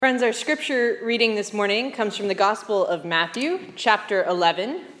Friends, our scripture reading this morning comes from the Gospel of Matthew, chapter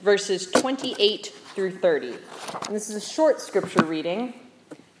 11, verses 28 through 30. And this is a short scripture reading,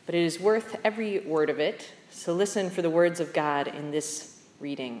 but it is worth every word of it. So listen for the words of God in this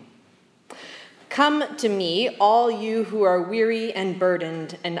reading. Come to me, all you who are weary and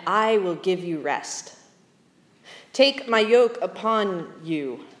burdened, and I will give you rest. Take my yoke upon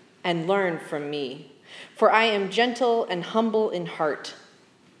you and learn from me, for I am gentle and humble in heart,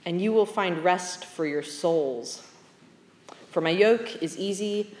 and you will find rest for your souls. For my yoke is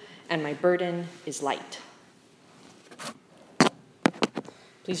easy and my burden is light.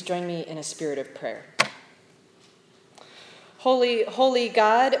 Please join me in a spirit of prayer. Holy, holy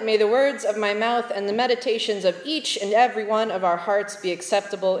God, may the words of my mouth and the meditations of each and every one of our hearts be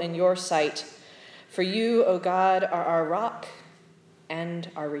acceptable in your sight. For you, O God, are our rock and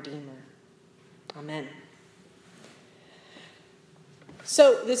our Redeemer. Amen.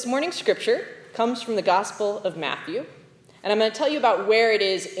 So this morning's scripture comes from the Gospel of Matthew, and I'm going to tell you about where it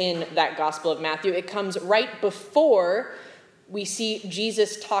is in that Gospel of Matthew. It comes right before we see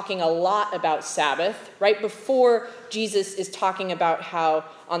Jesus talking a lot about Sabbath, right before Jesus is talking about how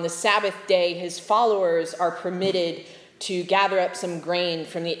on the Sabbath day his followers are permitted to gather up some grain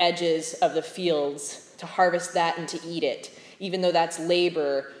from the edges of the fields, to harvest that and to eat it. Even though that's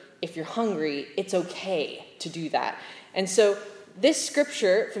labor, if you're hungry, it's okay to do that. And so this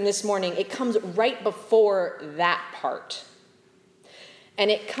scripture from this morning, it comes right before that part. And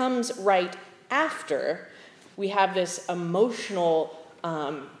it comes right after we have this emotional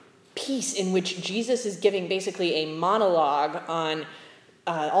piece in which Jesus is giving basically a monologue on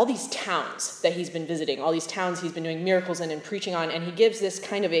all these towns that he's been visiting, all these towns he's been doing miracles in and preaching on, and he gives this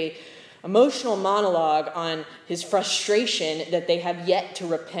kind of a emotional monologue on his frustration that they have yet to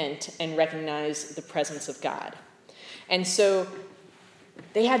repent and recognize the presence of God. And so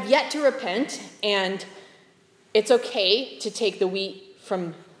they have yet to repent, and it's okay to take the wheat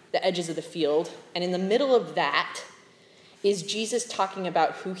from the edges of the field. And in the middle of that is Jesus talking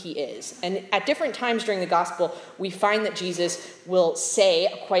about who he is. And at different times during the gospel, we find that Jesus will say,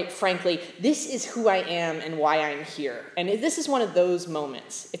 quite frankly, this is who I am and why I'm here. And this is one of those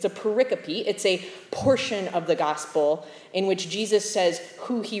moments. It's a pericope. It's a portion of the gospel in which Jesus says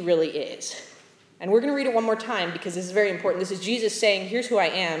who he really is. And we're going to read it one more time because this is very important. This is Jesus saying, here's who I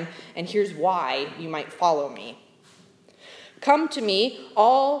am, and here's why you might follow me. Come to me,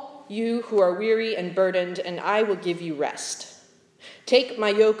 all you who are weary and burdened, and I will give you rest. Take my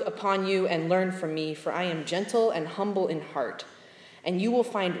yoke upon you and learn from me, for I am gentle and humble in heart, and you will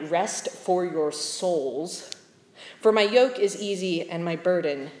find rest for your souls. For my yoke is easy and my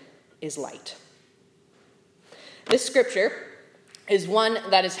burden is light. This scripture is one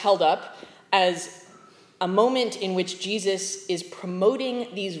that is held up as a moment in which Jesus is promoting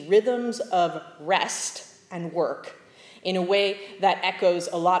these rhythms of rest and work in a way that echoes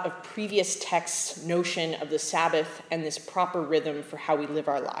a lot of previous texts' notion of the Sabbath and this proper rhythm for how we live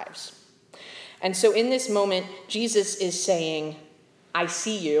our lives. And so in this moment, Jesus is saying, I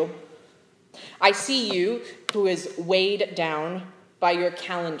see you. I see you who is weighed down by your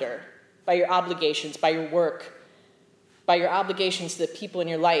calendar, by your obligations, by your work, by your obligations to the people in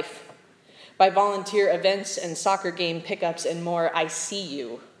your life, by volunteer events and soccer game pickups and more. I see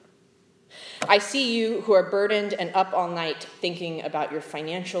you. I see you who are burdened and up all night thinking about your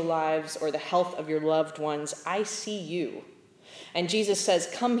financial lives or the health of your loved ones. I see you. And Jesus says,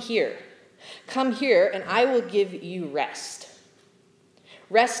 come here. Come here and I will give you rest.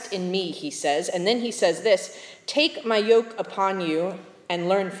 Rest in me, he says. And then he says this, take my yoke upon you and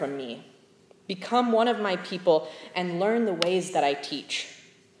learn from me. Become one of my people and learn the ways that I teach.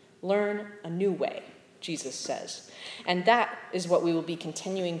 Learn a new way, Jesus says. And that is what we will be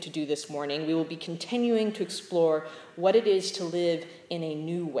continuing to do this morning. We will be continuing to explore what it is to live in a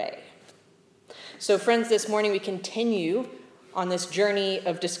new way. So friends, this morning we continue on this journey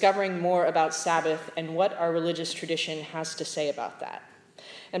of discovering more about Sabbath and what our religious tradition has to say about that.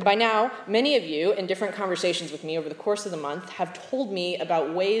 And by now, many of you, in different conversations with me over the course of the month, have told me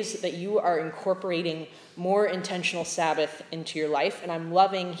about ways that you are incorporating more intentional Sabbath into your life, and I'm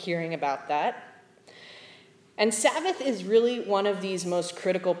loving hearing about that. And Sabbath is really one of these most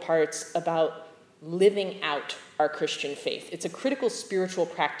critical parts about living out our Christian faith. It's a critical spiritual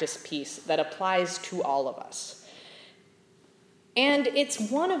practice piece that applies to all of us. And it's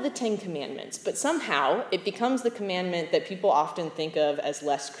one of the 10 Commandments, but somehow it becomes the commandment that people often think of as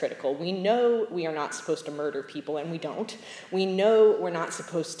less critical. We know we are not supposed to murder people, and we don't. We know we're not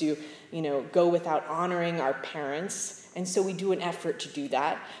supposed to, go without honoring our parents, and so we do an effort to do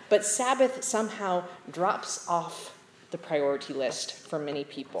that. But Sabbath somehow drops off the priority list for many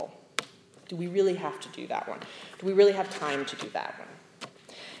people. Do we really have to do that one? Do we really have time to do that one?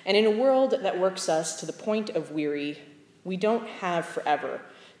 And in a world that works us to the point of weary, we don't have forever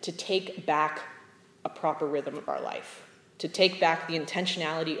to take back a proper rhythm of our life, to take back the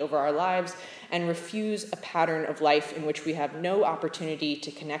intentionality over our lives and refuse a pattern of life in which we have no opportunity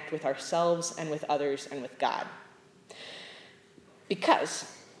to connect with ourselves and with others and with God.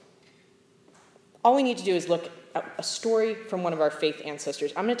 Because all we need to do is look at a story from one of our faith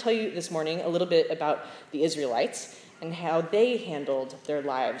ancestors. I'm going to tell you this morning a little bit about the Israelites and how they handled their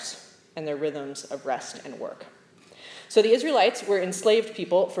lives and their rhythms of rest and work. So the Israelites were enslaved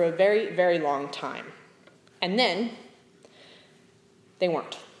people for a very, very long time. And then they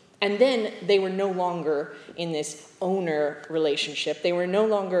weren't. And then they were no longer in this owner relationship. They were no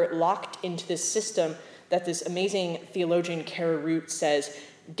longer locked into this system that this amazing theologian Kara Root says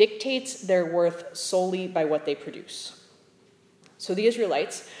dictates their worth solely by what they produce. So the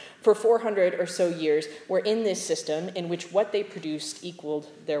Israelites, for 400 or so years, were in this system in which what they produced equaled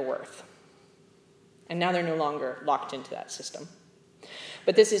their worth. And now they're no longer locked into that system.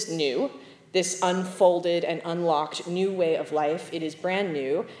 But this is new. This unfolded and unlocked new way of life, it is brand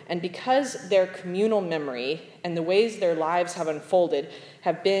new. And because their communal memory and the ways their lives have unfolded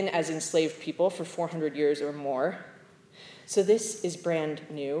have been as enslaved people for 400 years or more, so this is brand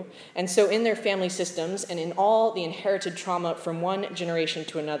new. And so in their family systems and in all the inherited trauma from one generation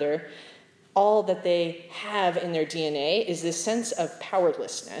to another, all that they have in their DNA is this sense of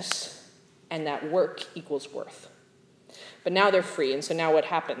powerlessness and that work equals worth. But now they're free, and so now what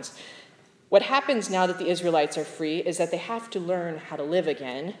happens? What happens now that the Israelites are free is that they have to learn how to live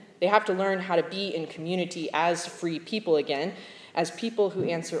again. They have to learn how to be in community as free people again, as people who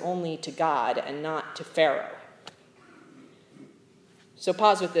answer only to God and not to Pharaoh. So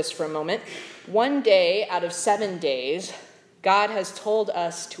pause with this for a moment. 1 day out of 7 days, God has told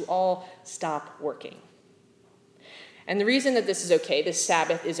us to all stop working. And the reason that this is okay, this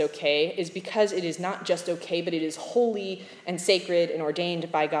Sabbath is okay, is because it is not just okay, but it is holy and sacred and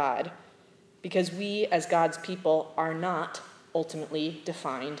ordained by God. Because we, as God's people, are not ultimately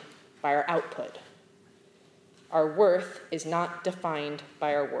defined by our output. Our worth is not defined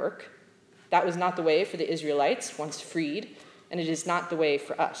by our work. That was not the way for the Israelites once freed, and it is not the way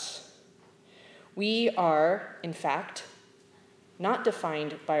for us. We are, in fact, not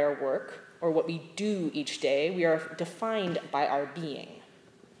defined by our work or what we do each day. We are defined by our being.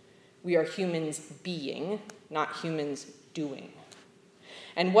 We are humans being, not humans doing.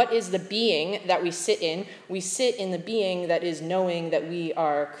 And what is the being that we sit in? We sit in the being that is knowing that we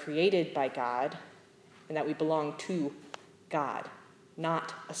are created by God and that we belong to God,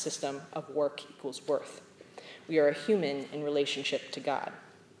 not a system of work equals worth. We are a human in relationship to God.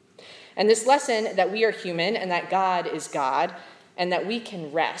 And this lesson that we are human and that God is God and that we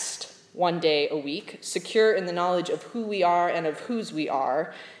can rest 1 day a week, secure in the knowledge of who we are and of whose we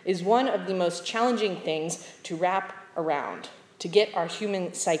are, is one of the most challenging things to wrap around, to get our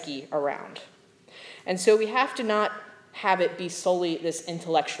human psyche around. And so we have to not have it be solely this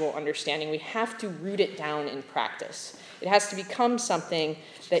intellectual understanding. We have to root it down in practice. It has to become something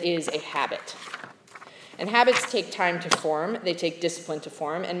that is a habit. And habits take time to form. They take discipline to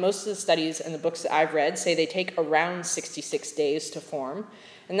form. And most of the studies and the books that I've read say they take around 66 days to form.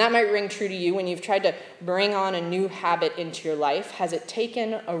 And that might ring true to you when you've tried to bring on a new habit into your life. Has it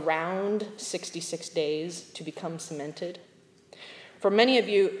taken around 66 days to become cemented? For many of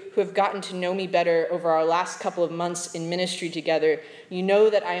you who have gotten to know me better over our last couple of months in ministry together, you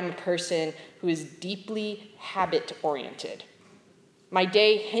know that I am a person who is deeply habit-oriented. My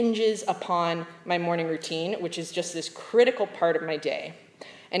day hinges upon my morning routine, which is just this critical part of my day.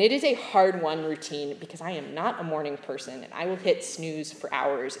 And it is a hard-won routine because I am not a morning person, and I will hit snooze for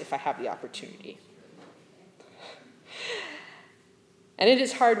hours if I have the opportunity. And it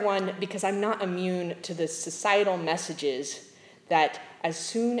is hard-won because I'm not immune to the societal messages that as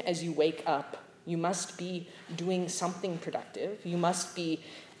soon as you wake up, you must be doing something productive. You must be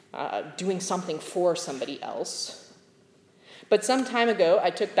doing something for somebody else. But some time ago, I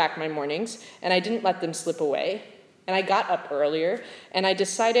took back my mornings, and I didn't let them slip away. And I got up earlier, and I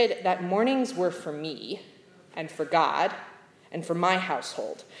decided that mornings were for me and for God and for my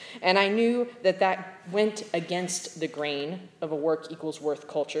household. And I knew that that went against the grain of a work equals worth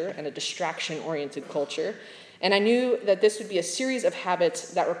culture and a distraction-oriented culture. And I knew that this would be a series of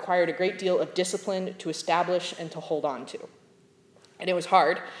habits that required a great deal of discipline to establish and to hold on to. And it was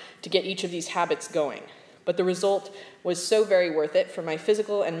hard to get each of these habits going. But the result was so very worth it for my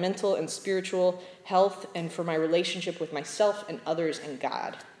physical and mental and spiritual health and for my relationship with myself and others and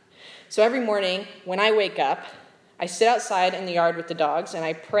God. So every morning when I wake up, I sit outside in the yard with the dogs, and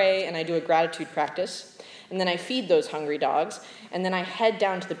I pray, and I do a gratitude practice, and then I feed those hungry dogs, and then I head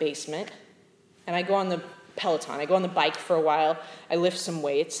down to the basement, and I go on the Peloton. I go on the bike for a while, I lift some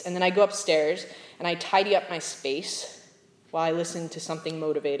weights, and then I go upstairs, and I tidy up my space while I listen to something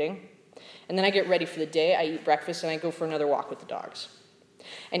motivating, and then I get ready for the day, I eat breakfast, and I go for another walk with the dogs.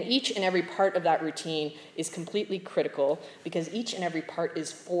 And each and every part of that routine is completely critical because each and every part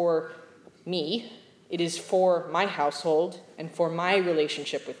is for me. It is for my household and for my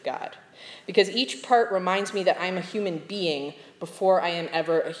relationship with God. Because each part reminds me that I'm a human being before I am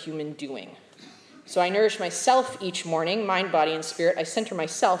ever a human doing. So I nourish myself each morning, mind, body, and spirit. I center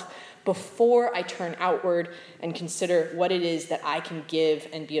myself before I turn outward and consider what it is that I can give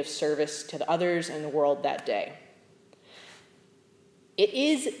and be of service to the others and the world that day. It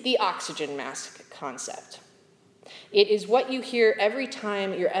is the oxygen mask concept. It is what you hear every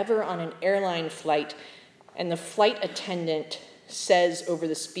time you're ever on an airline flight and the flight attendant says over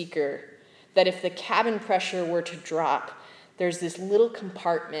the speaker that if the cabin pressure were to drop, there's this little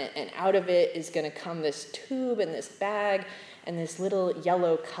compartment and out of it is going to come this tube and this bag and this little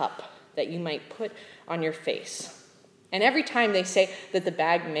yellow cup that you might put on your face. And every time they say that the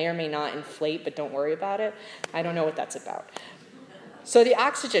bag may or may not inflate, but don't worry about it, I don't know what that's about. So the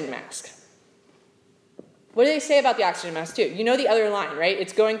oxygen mask. What do they say about the oxygen mask too? You know the other line, right?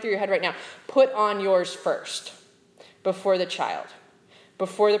 It's going through your head right now. Put on yours first, before the child,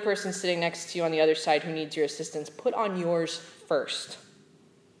 before the person sitting next to you on the other side who needs your assistance. Put on yours first.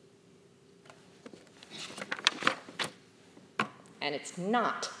 And it's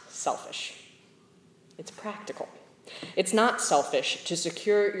not selfish. It's practical. It's not selfish to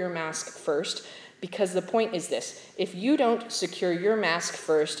secure your mask first, because the point is this: if you don't secure your mask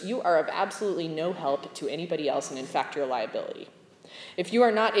first, you are of absolutely no help to anybody else, and in fact, you're a liability. If you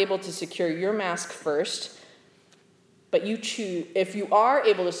are not able to secure your mask first, if you are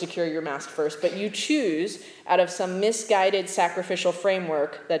able to secure your mask first, but you choose out of some misguided sacrificial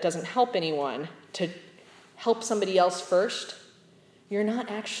framework that doesn't help anyone to help somebody else first, you're not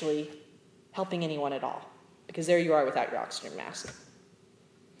actually helping anyone at all, because there you are without your oxygen mask.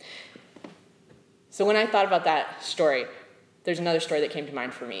 So when I thought about that story, there's another story that came to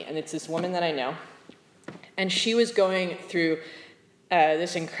mind for me, and it's this woman that I know, and she was going through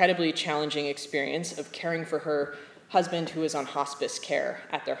this incredibly challenging experience of caring for her husband who was on hospice care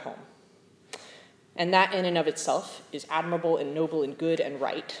at their home. And that in and of itself is admirable and noble and good and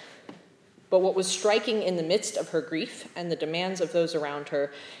right. But what was striking in the midst of her grief and the demands of those around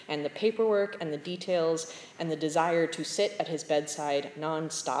her and the paperwork and the details and the desire to sit at his bedside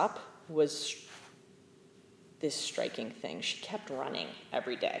nonstop was this striking thing. She kept running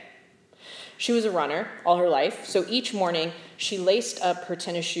every day. She was a runner all her life, so each morning she laced up her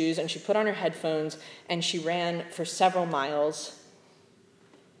tennis shoes and she put on her headphones and she ran for several miles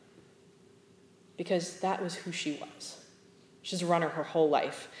because that was who she was. She's a runner her whole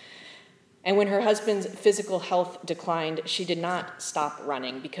life. And when her husband's physical health declined, she did not stop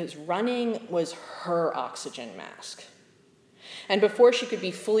running because running was her oxygen mask. And before she could be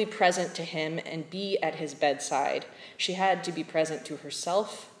fully present to him and be at his bedside, she had to be present to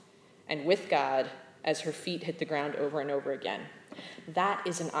herself and with God as her feet hit the ground over and over again. That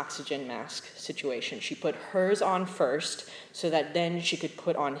is an oxygen mask situation. She put hers on first so that then she could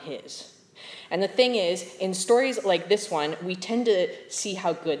put on his. And the thing is, in stories like this one, we tend to see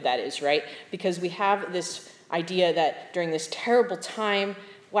how good that is, right? Because we have this idea that during this terrible time,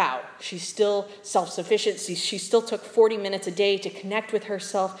 wow, she's still self-sufficient. She still took 40 minutes a day to connect with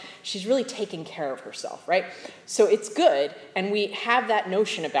herself. She's really taking care of herself, right? So it's good, and we have that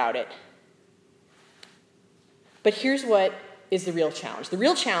notion about it. But here's what is the real challenge. The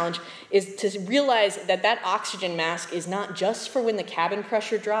real challenge is to realize that that oxygen mask is not just for when the cabin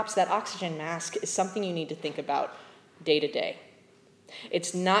pressure drops. That oxygen mask is something you need to think about day to day.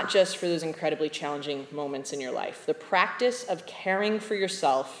 It's not just for those incredibly challenging moments in your life. The practice of caring for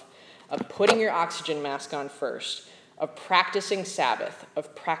yourself, of putting your oxygen mask on first, of practicing Sabbath,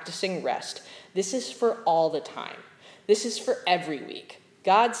 of practicing rest, this is for all the time. This is for every week.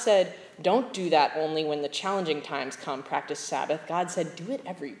 God said, don't do that only when the challenging times come, practice Sabbath. God said, do it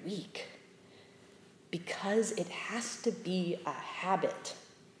every week because it has to be a habit.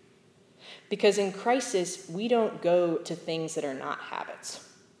 Because in crisis, we don't go to things that are not habits.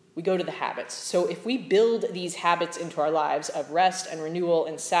 We go to the habits. So if we build these habits into our lives of rest and renewal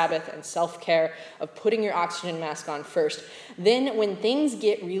and Sabbath and self-care, of putting your oxygen mask on first, then when things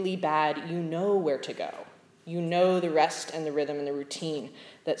get really bad, you know where to go. You know the rest and the rhythm and the routine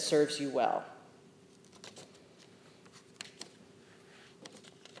that serves you well.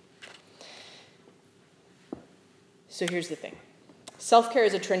 So here's the thing. Self-care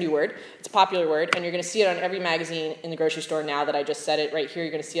is a trendy word. It's a popular word, and you're going to see it on every magazine in the grocery store now that I just said it right here.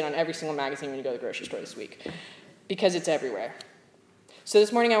 You're going to see it on every single magazine when you go to the grocery store this week because it's everywhere. So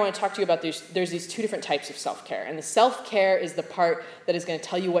this morning I want to talk to you about there's these two different types of self-care, and the self-care is the part that is going to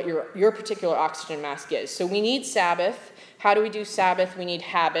tell you what your particular oxygen mask is. So we need Sabbath. How do we do Sabbath? We need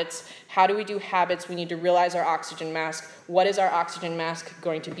habits. How do we do habits? We need to realize our oxygen mask. What is our oxygen mask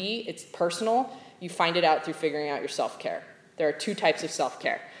going to be? It's personal. You find it out through figuring out your self-care. There are two types of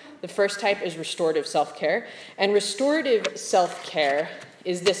self-care. The first type is restorative self-care. And restorative self-care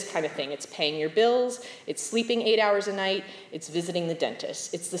is this kind of thing. It's paying your bills. It's sleeping 8 hours a night. It's visiting the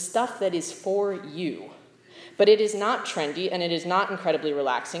dentist. It's the stuff that is for you. But it is not trendy, and it is not incredibly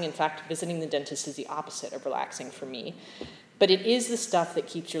relaxing. In fact, visiting the dentist is the opposite of relaxing for me. But it is the stuff that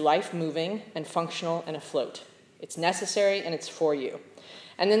keeps your life moving and functional and afloat. It's necessary, and it's for you.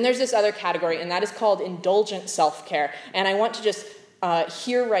 And then there's this other category, and that is called indulgent self-care. And I want to just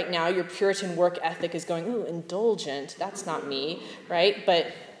hear right now your Puritan work ethic is going, ooh, indulgent, that's not me, right?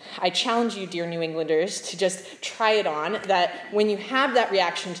 But I challenge you, dear New Englanders, to just try it on, that when you have that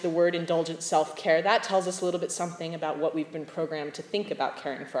reaction to the word indulgent self-care, that tells us a little bit something about what we've been programmed to think about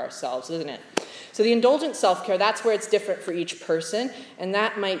caring for ourselves, isn't it? So the indulgent self-care, that's where it's different for each person, and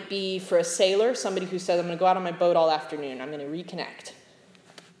that might be for a sailor, somebody who says, I'm going to go out on my boat all afternoon, I'm going to reconnect.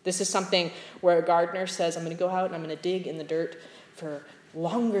 This is something where a gardener says, I'm going to go out and I'm going to dig in the dirt for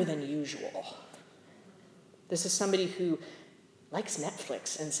longer than usual. This is somebody who likes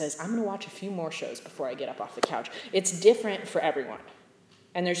Netflix and says, I'm going to watch a few more shows before I get up off the couch. It's different for everyone.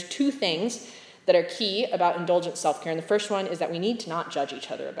 And there's two things that are key about indulgent self-care. And the first one is that we need to not judge each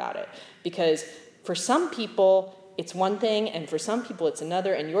other about it. Because for some people, it's one thing, and for some people, it's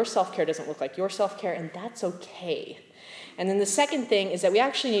another, and your self-care doesn't look like your self-care, and that's okay. And then the second thing is that we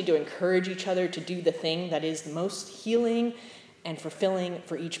actually need to encourage each other to do the thing that is the most healing and fulfilling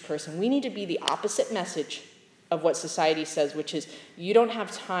for each person. We need to be the opposite message of what society says, which is you don't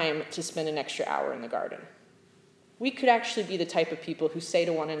have time to spend an extra hour in the garden. We could actually be the type of people who say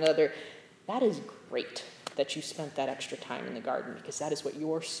to one another, that is great that you spent that extra time in the garden because that is what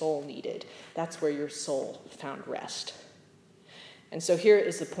your soul needed. That's where your soul found rest. And so here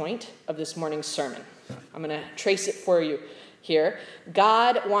is the point of this morning's sermon. I'm going to trace it for you here.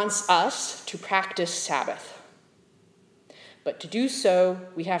 God wants us to practice Sabbath. But to do so,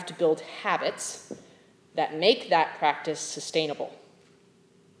 we have to build habits that make that practice sustainable.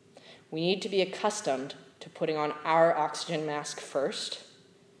 We need to be accustomed to putting on our oxygen mask first.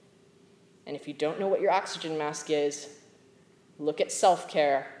 And if you don't know what your oxygen mask is, look at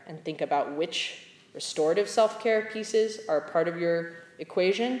self-care and think about which restorative self-care pieces are a part of your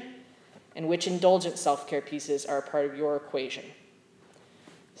equation and which indulgent self-care pieces are a part of your equation.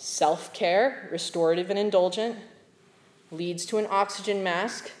 Self-care, restorative and indulgent, leads to an oxygen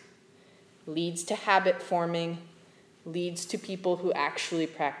mask, leads to habit forming, leads to people who actually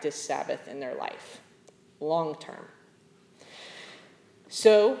practice Sabbath in their life, long term.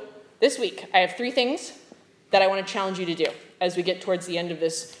 So this week, I have 3 things that I want to challenge you to do. As we get towards the end of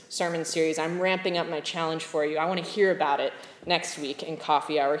this sermon series, I'm ramping up my challenge for you. I want to hear about it next week in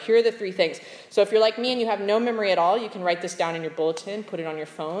coffee hour. Here are the 3 things. So if you're like me and you have no memory at all, you can write this down in your bulletin, put it on your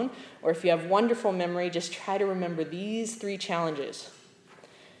phone, or if you have wonderful memory, just try to remember these 3 challenges.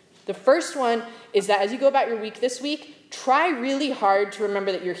 The first one is that as you go about your week this week, try really hard to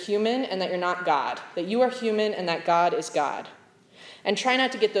remember that you're human and that you're not God, that you are human and that God is God. And try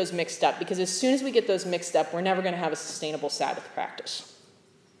not to get those mixed up, because as soon as we get those mixed up, we're never going to have a sustainable Sabbath practice.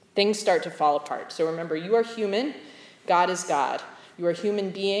 Things start to fall apart. So remember, you are human, God is God. You are a human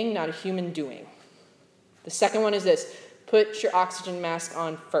being, not a human doing. The second one is this: put your oxygen mask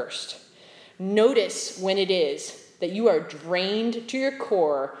on first. Notice when it is that you are drained to your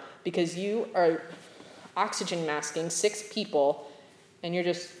core because you are oxygen masking 6 people and you're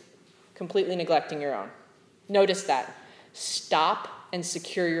just completely neglecting your own. Notice that. Stop and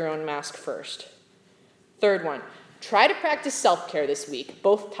secure your own mask first. Third one, try to practice self-care this week,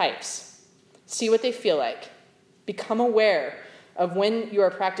 both types. See what they feel like. Become aware of when you are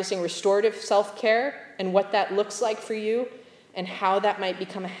practicing restorative self-care and what that looks like for you and how that might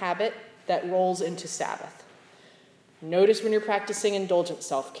become a habit that rolls into Sabbath. Notice when you're practicing indulgent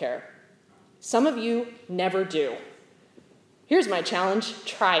self-care. Some of you never do. Here's my challenge.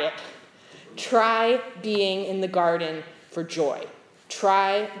 Try it. Try being in the garden for joy.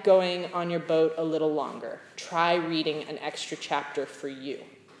 Try going on your boat a little longer. Try reading an extra chapter for you.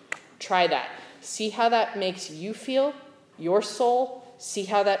 Try that. See how that makes you feel, your soul. See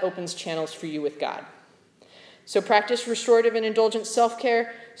how that opens channels for you with God. So practice restorative and indulgent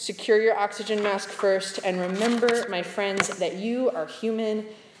self-care, secure your oxygen mask first, and remember, my friends, that you are human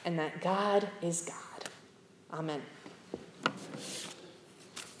and that God is God. Amen.